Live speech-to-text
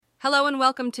Hello and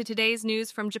welcome to today's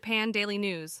news from Japan Daily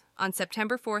News on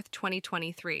September 4th,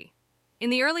 2023.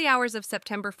 In the early hours of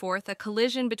September 4th, a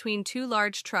collision between two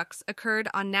large trucks occurred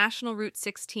on National Route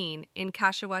 16 in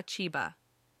Kashiwa, Chiba.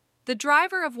 The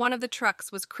driver of one of the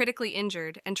trucks was critically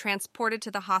injured and transported to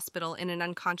the hospital in an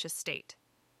unconscious state.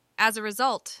 As a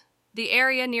result, the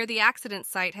area near the accident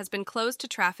site has been closed to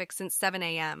traffic since 7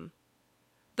 a.m.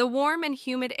 The warm and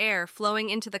humid air flowing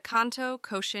into the Kanto,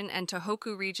 Koshin, and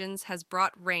Tohoku regions has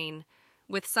brought rain,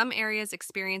 with some areas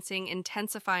experiencing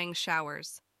intensifying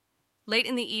showers. Late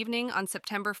in the evening on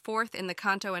September 4th in the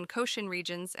Kanto and Koshin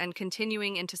regions and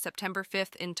continuing into September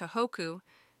 5th in Tohoku,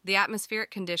 the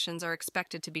atmospheric conditions are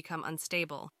expected to become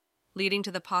unstable, leading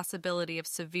to the possibility of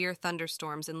severe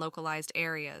thunderstorms in localized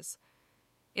areas.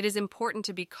 It is important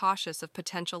to be cautious of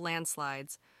potential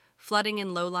landslides, flooding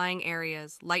in low-lying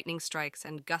areas, lightning strikes,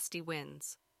 and gusty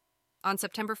winds. On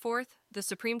September 4th, the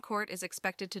Supreme Court is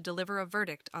expected to deliver a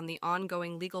verdict on the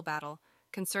ongoing legal battle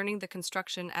concerning the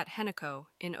construction at Henoko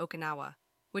in Okinawa,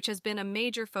 which has been a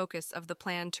major focus of the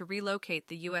plan to relocate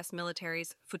the U.S.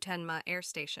 military's Futenma Air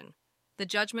Station. The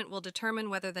judgment will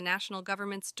determine whether the national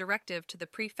government's directive to the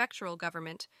prefectural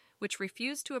government, which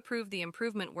refused to approve the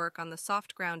improvement work on the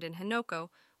soft ground in Henoko,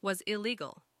 was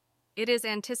illegal. It is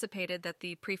anticipated that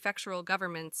the prefectural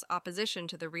government's opposition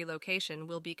to the relocation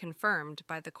will be confirmed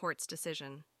by the court's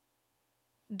decision.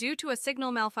 Due to a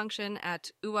signal malfunction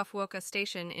at Uwafuoka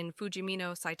Station in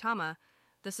Fujimino, Saitama,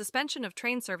 the suspension of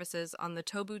train services on the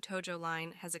Tobu-Tojo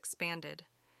line has expanded.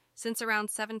 Since around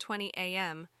 7:20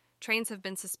 a.m., trains have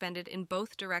been suspended in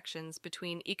both directions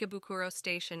between Ikebukuro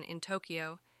Station in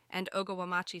Tokyo and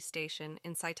Ogawamachi Station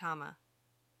in Saitama.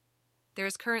 There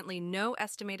is currently no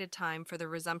estimated time for the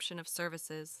resumption of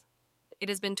services. It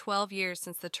has been 12 years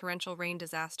since the torrential rain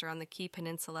disaster on the Kii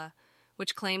Peninsula,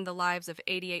 which claimed the lives of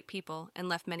 88 people and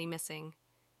left many missing.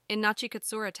 In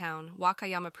Nachikatsura Town,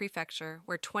 Wakayama Prefecture,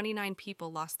 where 29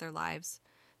 people lost their lives,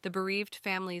 the bereaved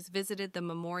families visited the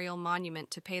memorial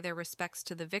monument to pay their respects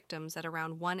to the victims at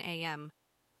around 1 a.m.,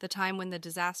 the time when the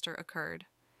disaster occurred.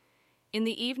 In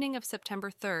the evening of September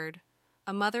 3rd,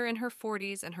 a mother in her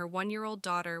 40s and her 1-year-old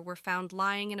daughter were found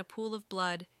lying in a pool of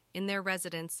blood in their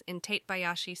residence in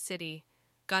Tatebayashi City,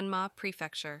 Gunma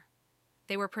Prefecture.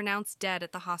 They were pronounced dead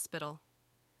at the hospital.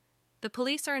 The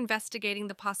police are investigating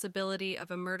the possibility of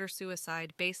a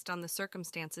murder-suicide based on the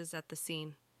circumstances at the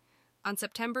scene. On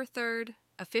September 3rd,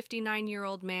 a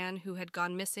 59-year-old man who had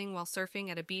gone missing while surfing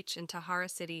at a beach in Tahara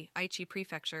City, Aichi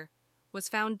Prefecture, was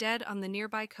found dead on the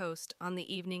nearby coast on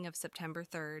the evening of September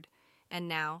 3rd. And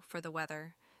now, for the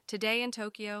weather. Today in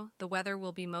Tokyo, the weather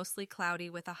will be mostly cloudy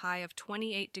with a high of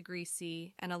 28 degrees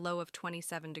C and a low of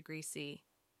 27 degrees C.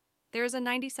 There is a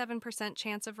 97%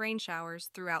 chance of rain showers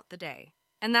throughout the day.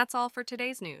 And that's all for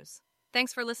today's news.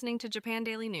 Thanks for listening to Japan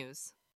Daily News.